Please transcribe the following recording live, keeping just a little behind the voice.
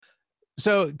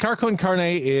So Car Con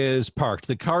Carne is parked.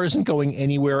 The car isn't going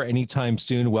anywhere anytime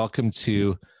soon. Welcome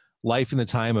to life in the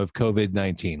time of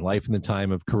COVID-19, life in the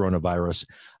time of coronavirus.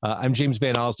 I'm James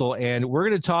Van Osdol, and we're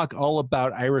going to talk all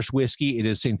about Irish whiskey. It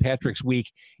is St. Patrick's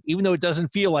Week, even though it doesn't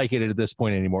feel like it at this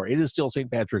point anymore. It is still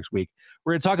St. Patrick's Week.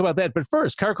 We're going to talk about that. But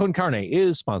first, Car Con Carne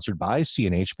is sponsored by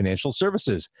CNH Financial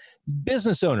Services.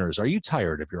 Business owners, are you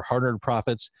tired of your hard-earned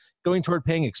profits going toward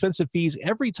paying expensive fees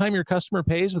every time your customer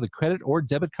pays with a credit or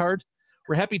debit card?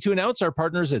 We're happy to announce our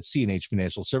partners at CNH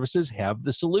Financial Services have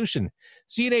the solution.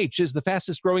 CNH is the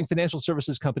fastest growing financial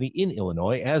services company in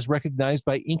Illinois as recognized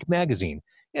by Inc. magazine,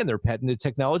 and their patented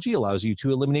technology allows you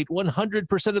to eliminate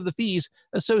 100% of the fees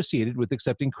associated with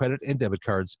accepting credit and debit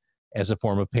cards as a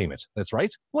form of payment. That's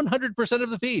right, 100% of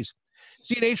the fees.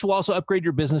 CNH will also upgrade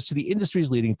your business to the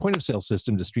industry's leading point-of-sale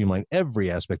system to streamline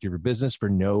every aspect of your business for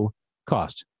no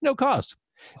cost. No cost.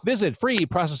 Visit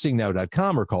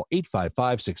freeprocessingnow.com or call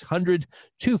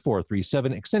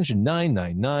 855-600-2437, extension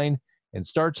 999, and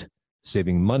start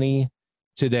saving money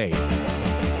today.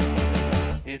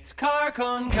 It's Car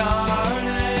Con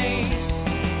Carne.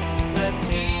 Let's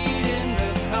eat in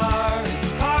the car.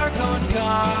 It's Car Con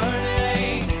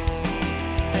Carne.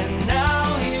 And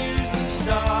now here's the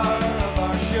star of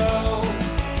our show,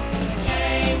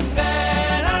 James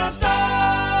Van Osdol.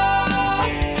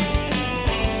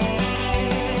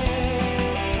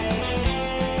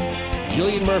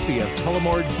 Jillian Murphy of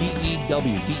Tullamore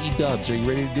DEW. DE Dubs, are you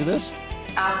ready to do this?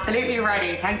 Absolutely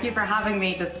ready. Thank you for having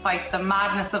me despite the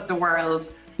madness of the world.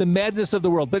 The madness of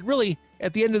the world. But really,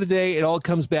 at the end of the day, it all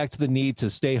comes back to the need to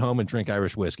stay home and drink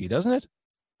Irish whiskey, doesn't it?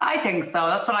 I think so.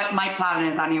 That's what my plan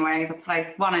is anyway. That's what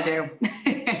I want to do.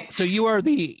 So you are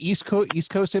the East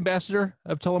Coast ambassador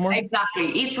of Tullamore?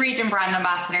 Exactly. East Region brand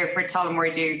ambassador for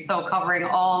Tullamore Dew. So covering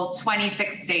all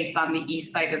 26 states on the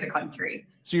east side of the country.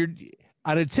 So you're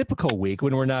on a typical week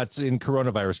when we're not in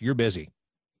coronavirus, you're busy.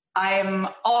 I'm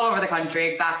all over the country.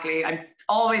 Exactly. I'm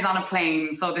always on a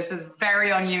plane. So this is very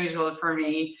unusual for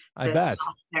me. I bet.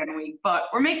 Week, but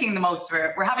we're making the most of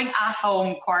it. We're having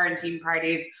at-home quarantine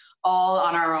parties all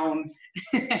on our own.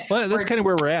 Well, that's kind of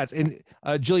where we're at. And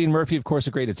Jillian Murphy, of course,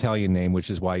 a great Italian name, which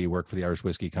is why you work for the Irish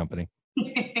Whiskey Company.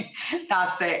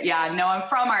 That's it. Yeah, no, I'm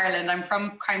from Ireland. I'm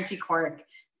from County Cork.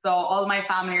 So all my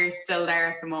family are still there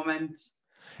at the moment.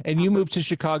 And you moved to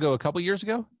Chicago a couple years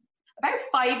ago? About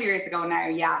 5 years ago now,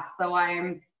 yeah. So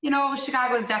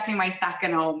Chicago is definitely my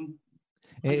second home.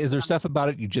 Is there stuff about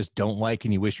it you just don't like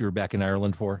and you wish you were back in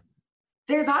Ireland for?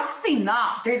 There's honestly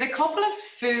not. There's a couple of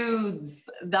foods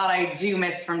that I do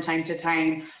miss from time to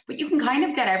time, but you can kind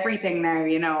of get everything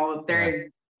now, There's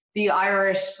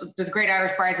there's great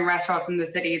Irish bars and restaurants in the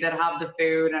city that have the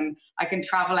food, and I can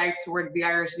travel out toward the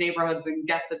Irish neighborhoods and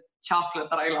get the chocolate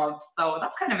that I love. So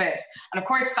that's kind of it. And of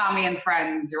course, family and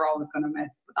friends you're always going to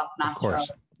miss, but that's natural. Of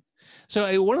course.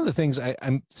 So one of the things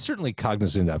I'm certainly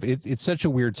cognizant of, it's such a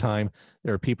weird time.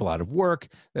 There are people out of work.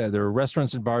 There are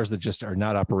restaurants and bars that just are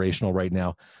not operational right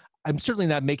now. I'm certainly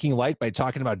not making light by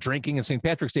talking about drinking and St.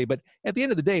 Patrick's Day, but at the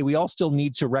end of the day, we all still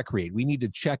need to recreate. We need to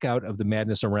check out of the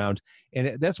madness around.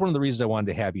 And that's one of the reasons I wanted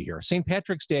to have you here. St.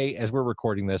 Patrick's Day, as we're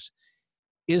recording this,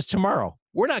 is tomorrow.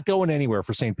 We're not going anywhere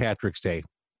for St. Patrick's Day.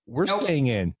 We're staying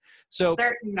in. So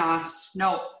certainly not.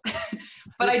 No.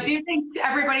 But I do think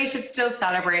everybody should still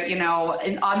celebrate,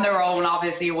 on their own,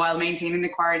 obviously, while maintaining the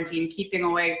quarantine, keeping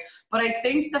away. But I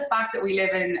think the fact that we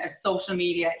live in a social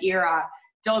media era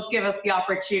does give us the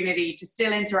opportunity to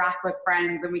still interact with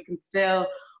friends, and we can still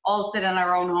all sit in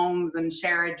our own homes and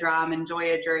share a dram,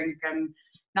 enjoy a drink, and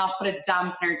not put a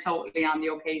dampener totally on the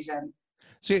occasion.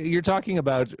 So you're talking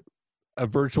about a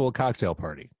virtual cocktail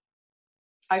party.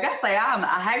 I guess I am. A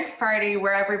house party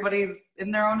where everybody's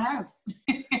in their own house.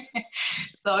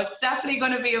 So it's definitely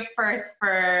going to be a first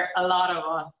for a lot of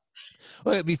us.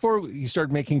 Well, before you start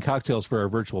making cocktails for our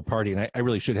virtual party, and I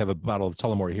really should have a bottle of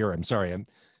Tullamore here. I'm sorry. I'm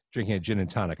drinking a gin and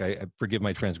tonic. I forgive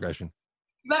my transgression.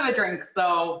 You have a drink,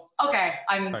 so okay.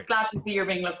 I'm glad to see you're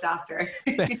being looked after.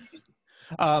 Give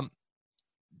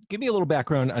me a little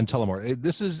background on Tullamore.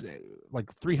 This is like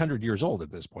 300 years old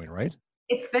at this point, right?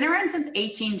 It's been around since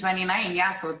 1829,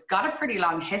 yeah, so it's got a pretty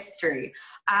long history.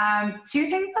 Two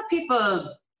things that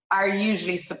people are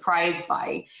usually surprised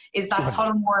by is that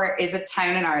Tullamore is a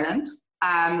town in Ireland.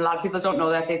 A lot of people don't know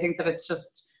that. They think that it's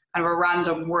just kind of a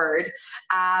random word.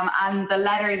 And the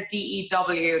letter is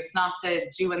D-E-W. It's not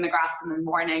the dew in the grass in the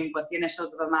morning, but the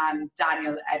initials of a man,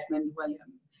 Daniel Edmund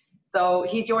Williams. So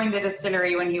he joined the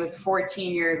distillery when he was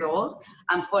 14 years old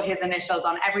and put his initials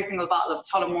on every single bottle of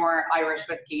Tullamore Irish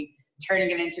whiskey,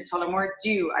 turning it into Tullamore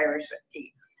Dew Irish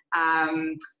whiskey.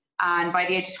 And by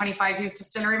the age of 25, he was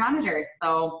distillery manager.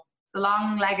 So It's a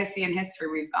long legacy and history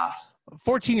we've got.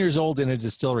 14 years old in a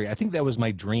distillery. I think that was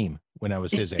my dream when I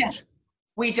was his Yeah. age.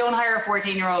 We don't hire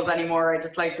 14-year-olds anymore. I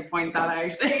just like to point that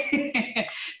out.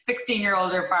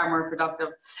 16-year-olds are far more productive.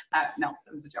 No,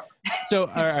 it was a joke. So,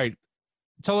 all right.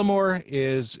 Tullamore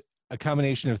is a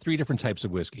combination of 3 different types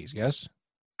of whiskeys, yes?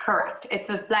 Correct. It's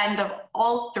a blend of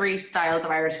all 3 styles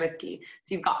of Irish whiskey.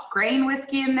 So you've got grain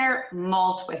whiskey in there,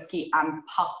 malt whiskey, and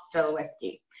pot still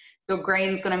whiskey. So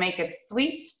grain's going to make it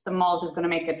sweet, the malt is going to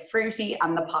make it fruity,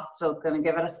 and the pot still is going to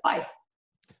give it a spice.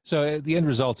 So the end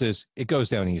result is it goes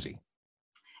down easy.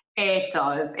 It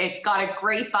does. It's got a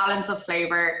great balance of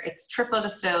flavor. It's triple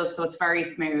distilled, so it's very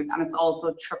smooth, and it's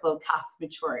also triple cask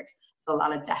matured. So a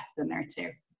lot of depth in there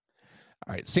too.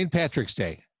 All right. St. Patrick's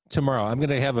Day. Tomorrow, I'm going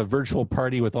to have a virtual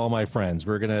party with all my friends.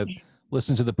 We're going to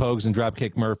listen to the Pogues and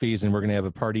Dropkick Murphys, and we're going to have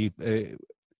a party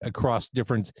across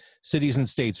different cities and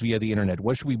states via the internet.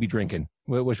 What should we be drinking?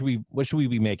 What should we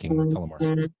be making,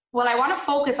 Tullamore? Well, I want to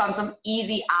focus on some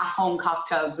easy at-home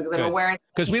cocktails because I'm aware.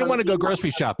 Because we don't want to go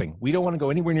grocery shopping. We don't want to go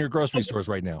anywhere near grocery stores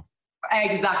right now.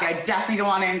 Exactly. I definitely don't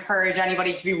want to encourage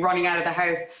anybody to be running out of the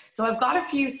house. So I've got a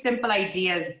few simple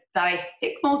ideas that I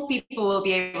think most people will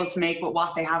be able to make with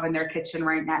what they have in their kitchen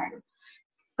right now.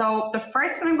 So the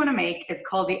first one I'm going to make is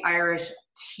called the Irish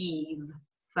Teas.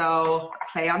 So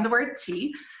play on the word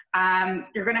tea.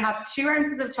 You're going to have 2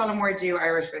 ounces of Tullamore Dew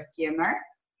Irish whiskey in there.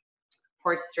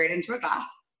 Pour it straight into a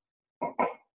glass.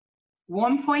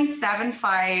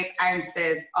 1.75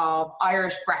 ounces of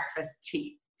Irish breakfast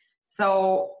tea.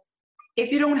 So if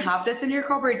you don't have this in your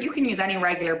cupboard, you can use any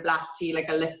regular black tea, like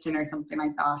a Lipton or something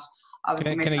like that.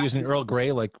 Can I use an Earl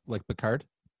Grey like Picard?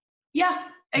 Yeah,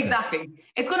 exactly.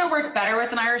 It's going to work better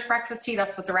with an Irish breakfast tea.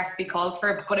 That's what the recipe calls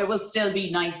for, but it will still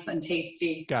be nice and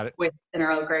tasty. Got it. With an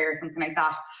Earl Grey or something like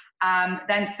that.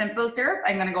 Then simple syrup,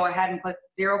 I'm going to go ahead and put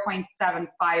 0.75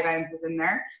 ounces in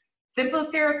there. Simple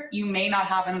syrup you may not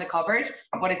have in the cupboard,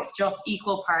 but it's just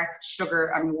equal parts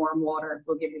sugar and warm water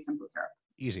will give you simple syrup.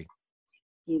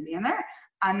 Easy in there.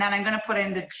 And then I'm going to put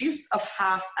in the juice of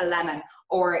half a lemon,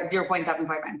 or 0.75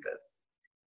 ounces,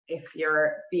 if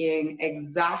you're being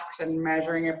exact and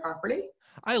measuring it properly.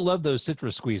 I love those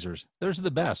citrus squeezers. Those are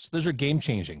the best. Those are game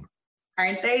changing.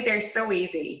 Aren't they? They're so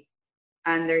easy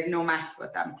and there's no mess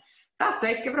with them. So that's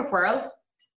it. Give it a whirl.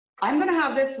 I'm going to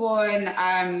have this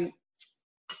one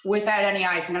without any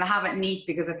ice. I'm going to have it neat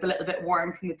because it's a little bit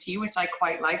warm from the tea, which I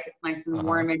quite like. It's nice and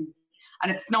warm and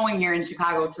it's snowing here in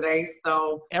Chicago today,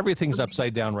 so everything's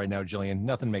upside down right now, Jillian.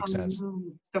 Nothing makes sense.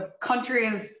 The country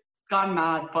has gone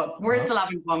mad, but we're still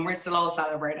having fun. We're still all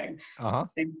celebrating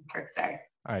St. Patrick's Day.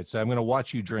 All right, so I'm going to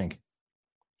watch you drink.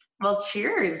 Well,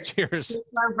 cheers. Cheers. To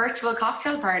our virtual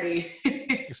cocktail party.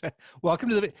 Welcome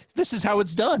to this is how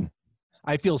it's done.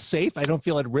 I feel safe. I don't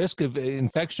feel at risk of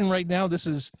infection right now. This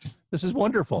is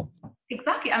wonderful.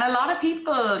 Exactly. And a lot of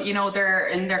people, you know, they're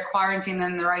in their quarantine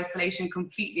and their isolation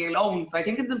completely alone. So I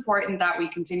think it's important that we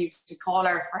continue to call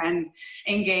our friends,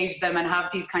 engage them, and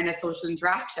have these kind of social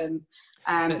interactions.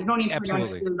 There's no need for anyone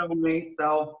to feel lonely.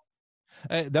 So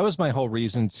that was my whole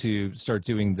reason to start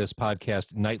doing this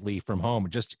podcast nightly from home.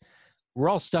 Just we're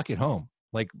all stuck at home.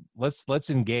 Like let's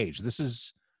engage. This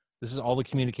is all the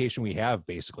communication we have,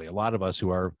 basically. A lot of us who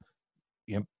are,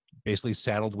 you know, basically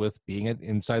saddled with being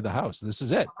inside the house. This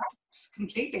is it.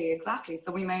 Completely, exactly.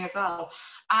 So we may as well.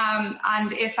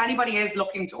 And if anybody is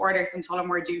looking to order some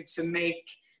Tullamore Dew to make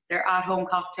their at-home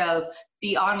cocktails,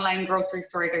 the online grocery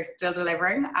stores are still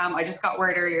delivering. I just got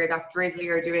word earlier that Drizzly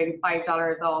are doing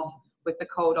 $5 off with the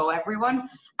code everyone.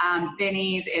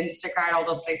 Binny's, Instacart, all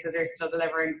those places are still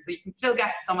delivering. So you can still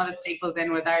get some of the staples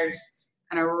in without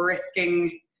kind of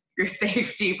risking your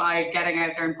safety by getting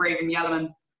out there and braving the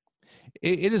elements.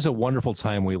 It is a wonderful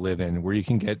time we live in where you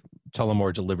can get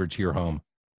Tullamore delivered to your home.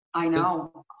 I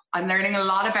know. I'm learning a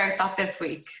lot about that this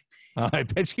week. I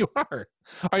bet you are.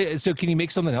 All right, so can you make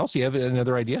something else? Do you have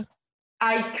another idea?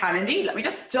 I can indeed. Let me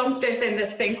just dump this in the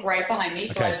sink right behind me.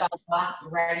 So Okay. I've got the glass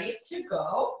ready to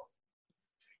go.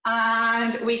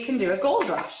 And we can do a gold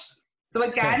rush. So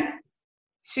again,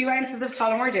 2 ounces of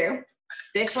Tullamore Dew.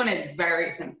 This one is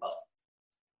very simple.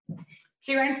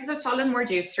 2 ounces of Tullamore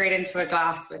Dew straight into a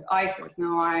glass with ice or with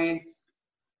no ice.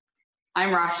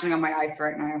 I'm rationing on my ice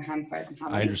right now, hence why I don't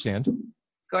have I any. understand.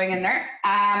 It's going in there.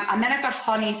 And then I've got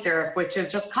honey syrup, which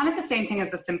is just kind of the same thing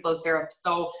as the simple syrup.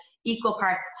 So equal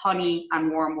parts honey and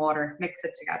warm water. Mix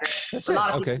it together. That's A it.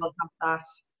 lot of Okay. people have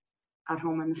that at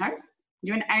home in the house.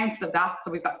 Do an ounce of that.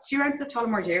 So we've got 2 ounces of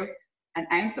Tullamore Dew, an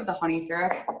ounce of the honey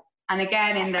syrup, and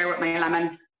again in there with my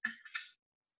lemon.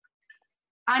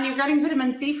 And you're getting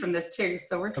vitamin C from this too.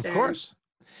 So we're Of staying. course.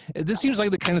 This seems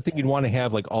like the kind of thing you'd want to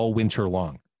have like all winter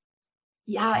long.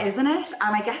 Yeah, isn't it?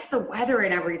 And I guess the weather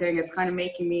and everything is kind of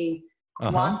making me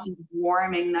want these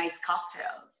warming, nice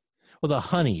cocktails. Well, the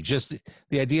honey, just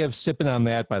the idea of sipping on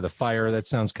that by the fire, that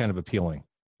sounds kind of appealing.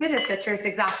 Bit of citrus,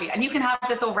 exactly. And you can have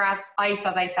this over ice,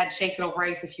 as I said, shake it over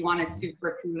ice if you want it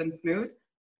super cool and smooth.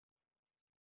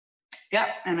 Yeah,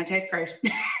 and it tastes great.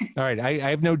 All right, I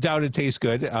have no doubt it tastes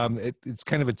good. It's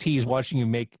kind of a tease watching you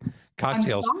make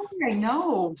cocktails. I'm sorry, I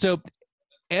know. So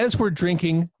as we're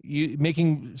drinking,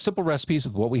 making simple recipes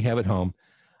with what we have at home,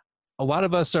 a lot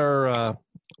of us are,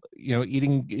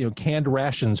 eating, canned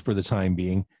rations for the time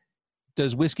being.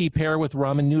 Does whiskey pair with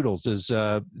ramen noodles? Does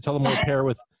Tullamore pair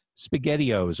with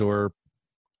SpaghettiOs or?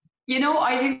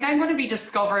 I think I'm going to be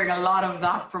discovering a lot of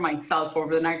that for myself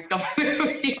over the next couple of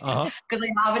weeks because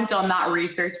I haven't done that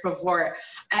research before.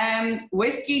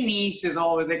 Whiskey neat is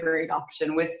always a great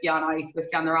option. Whiskey on ice,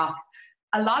 whiskey on the rocks.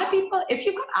 A lot of people, if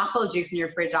you've got apple juice in your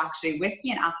fridge, actually,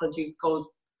 whiskey and apple juice goes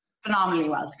phenomenally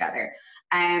well together.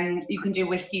 You can do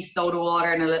whiskey, soda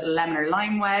water, and a little lemon or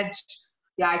lime wedge.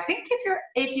 Yeah, I think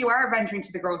if you are venturing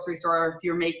to the grocery store or if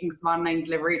you're making some online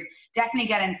deliveries, definitely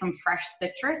get in some fresh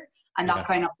citrus. And that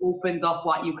kind of opens up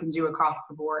what you can do across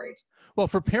the board. Well,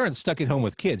 for parents stuck at home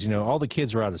with kids, all the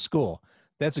kids are out of school.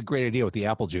 That's a great idea with the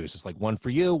apple juice. It's like one for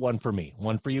you, one for me,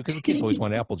 one for you, because the kids always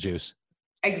want apple juice.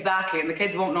 Exactly. And the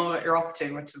kids won't know what you're up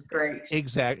to, which is great.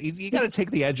 Exactly. You got to take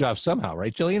the edge off somehow,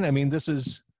 right, Jillian? I mean,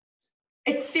 It's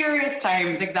serious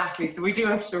times, exactly. So we do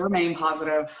have to remain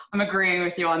positive. I'm agreeing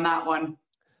with you on that one.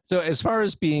 So as far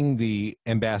as being the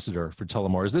ambassador for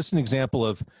Tullamore, is this an example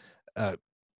of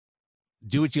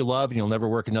do what you love and you'll never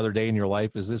work another day in your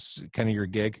life? Is this kind of your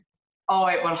gig? Oh,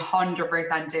 it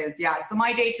 100% is. Yeah. So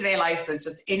my day-to-day life is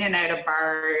just in and out of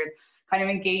bars, kind of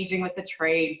engaging with the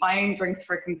trade, buying drinks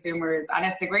for consumers. And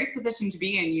it's a great position to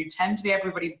be in. You tend to be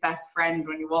everybody's best friend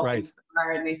when you walk into the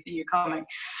bar and they see you coming.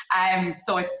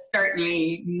 So it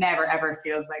certainly never, ever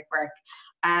feels like work.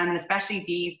 And especially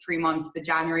these 3 months, the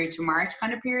January to March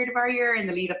kind of period of our year in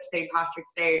the lead up to St.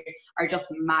 Patrick's Day are just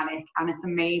manic. And it's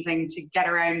amazing to get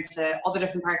around to all the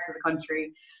different parts of the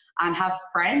country and have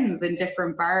friends in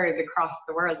different bars across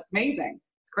the world. It's amazing.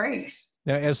 It's great.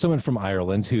 Now, as someone from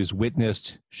Ireland who's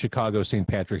witnessed Chicago St.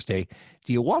 Patrick's Day,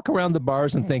 do you walk around the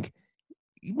bars and think,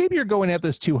 maybe you're going at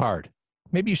this too hard?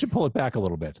 Maybe you should pull it back a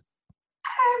little bit.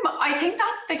 I think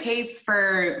that's the case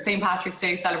for St. Patrick's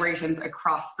Day celebrations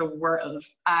across the world.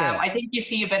 I think you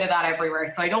see a bit of that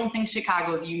everywhere. So I don't think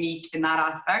Chicago is unique in that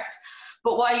aspect.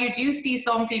 But while you do see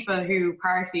some people who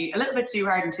party a little bit too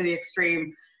hard and to the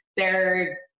extreme, there's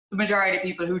the majority of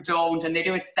people who don't, and they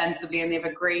do it sensibly and they have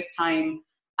a great time.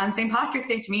 And St. Patrick's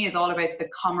Day to me is all about the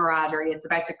camaraderie. It's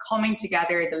about the coming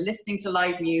together, the listening to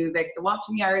live music, the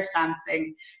watching the Irish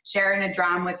dancing, sharing a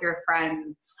dram with your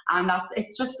friends. And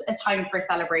it's just a time for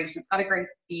celebration. It's got a great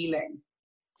feeling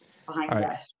behind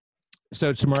it.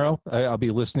 So tomorrow I'll be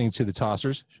listening to the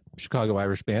Tossers, Chicago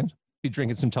Irish band, be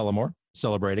drinking some Tullamore,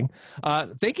 celebrating.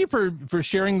 Thank you for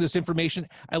sharing this information.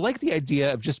 I like the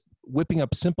idea of just whipping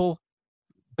up simple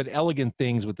but elegant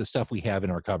things with the stuff we have in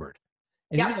our cupboard.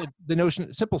 And the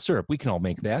notion, simple syrup, we can all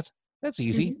make that. That's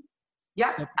easy. Mm-hmm.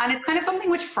 Yeah, and it's kind of something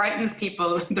which frightens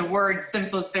people, the word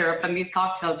simple syrup and these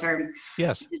cocktail terms.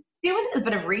 Yes. Just do a little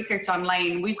bit of research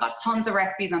online. We've got tons of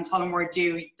recipes on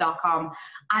tullamoredew.com,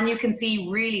 and you can see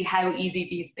really how easy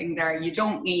these things are. You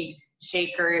don't need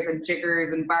shakers and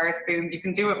jiggers and bar spoons. You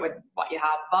can do it with what you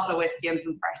have, a bottle of whiskey and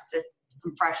some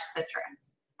fresh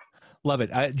citrus. Love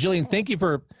it. Jillian, thank you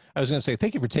for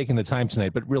taking the time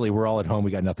tonight, but really we're all at home.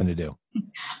 We got nothing to do.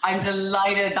 I'm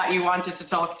delighted that you wanted to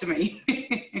talk to me.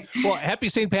 Well, happy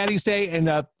St. Paddy's Day,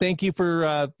 and thank you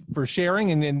for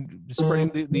sharing and spreading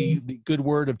the good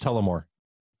word of Tullamore.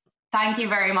 Thank you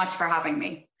very much for having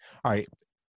me. All right.